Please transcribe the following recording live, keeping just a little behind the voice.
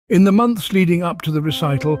In the months leading up to the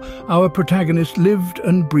recital, our protagonist lived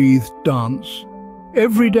and breathed dance.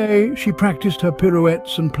 Every day she practiced her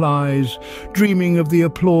pirouettes and plies, dreaming of the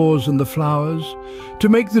applause and the flowers. To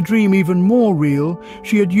make the dream even more real,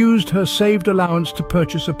 she had used her saved allowance to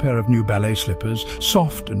purchase a pair of new ballet slippers,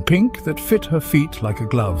 soft and pink, that fit her feet like a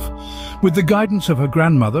glove. With the guidance of her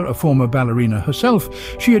grandmother, a former ballerina herself,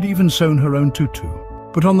 she had even sewn her own tutu.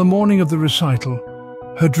 But on the morning of the recital,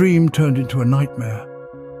 her dream turned into a nightmare.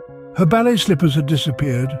 Her ballet slippers had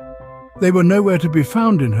disappeared. They were nowhere to be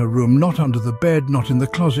found in her room, not under the bed, not in the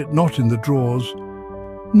closet, not in the drawers.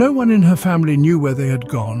 No one in her family knew where they had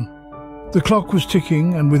gone. The clock was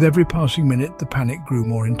ticking, and with every passing minute the panic grew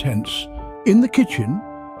more intense. In the kitchen,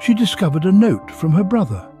 she discovered a note from her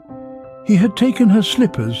brother. He had taken her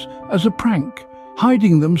slippers as a prank,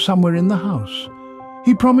 hiding them somewhere in the house.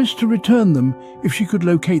 He promised to return them if she could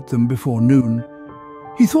locate them before noon.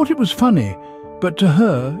 He thought it was funny, but to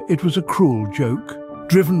her it was a cruel joke.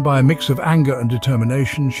 Driven by a mix of anger and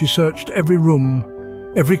determination, she searched every room,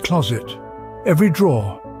 every closet, every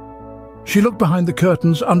drawer. She looked behind the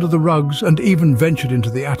curtains, under the rugs, and even ventured into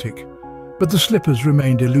the attic. But the slippers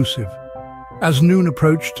remained elusive. As noon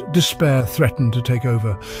approached, despair threatened to take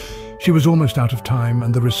over. She was almost out of time,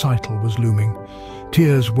 and the recital was looming.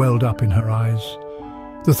 Tears welled up in her eyes.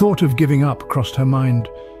 The thought of giving up crossed her mind,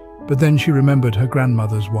 but then she remembered her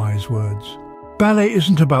grandmother's wise words. "Ballet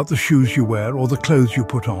isn't about the shoes you wear or the clothes you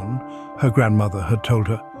put on," her grandmother had told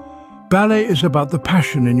her. "Ballet is about the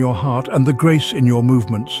passion in your heart and the grace in your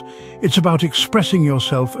movements. It's about expressing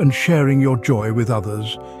yourself and sharing your joy with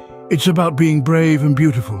others. It's about being brave and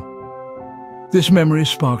beautiful." This memory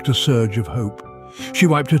sparked a surge of hope. She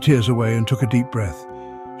wiped her tears away and took a deep breath.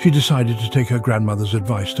 She decided to take her grandmother's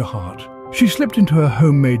advice to heart. She slipped into her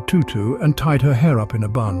homemade tutu and tied her hair up in a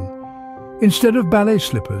bun. Instead of ballet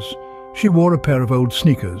slippers, she wore a pair of old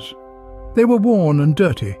sneakers. They were worn and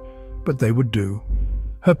dirty, but they would do.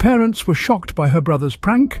 Her parents were shocked by her brother's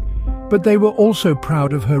prank, but they were also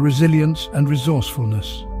proud of her resilience and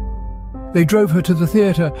resourcefulness. They drove her to the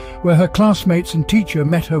theatre, where her classmates and teacher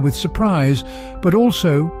met her with surprise, but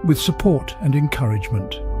also with support and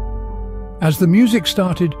encouragement. As the music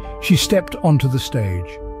started, she stepped onto the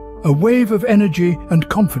stage. A wave of energy and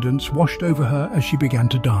confidence washed over her as she began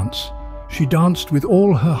to dance. She danced with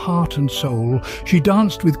all her heart and soul. She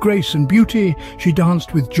danced with grace and beauty. She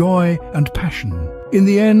danced with joy and passion. In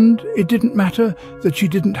the end, it didn't matter that she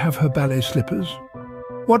didn't have her ballet slippers.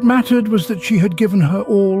 What mattered was that she had given her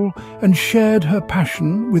all and shared her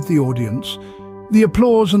passion with the audience. The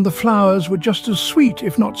applause and the flowers were just as sweet,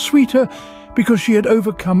 if not sweeter, because she had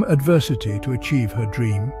overcome adversity to achieve her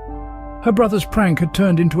dream. Her brother's prank had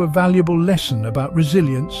turned into a valuable lesson about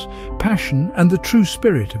resilience, passion, and the true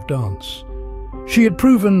spirit of dance. She had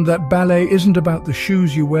proven that ballet isn't about the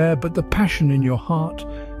shoes you wear, but the passion in your heart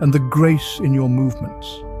and the grace in your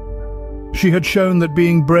movements. She had shown that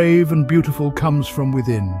being brave and beautiful comes from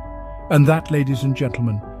within, and that, ladies and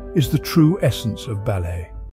gentlemen, is the true essence of ballet.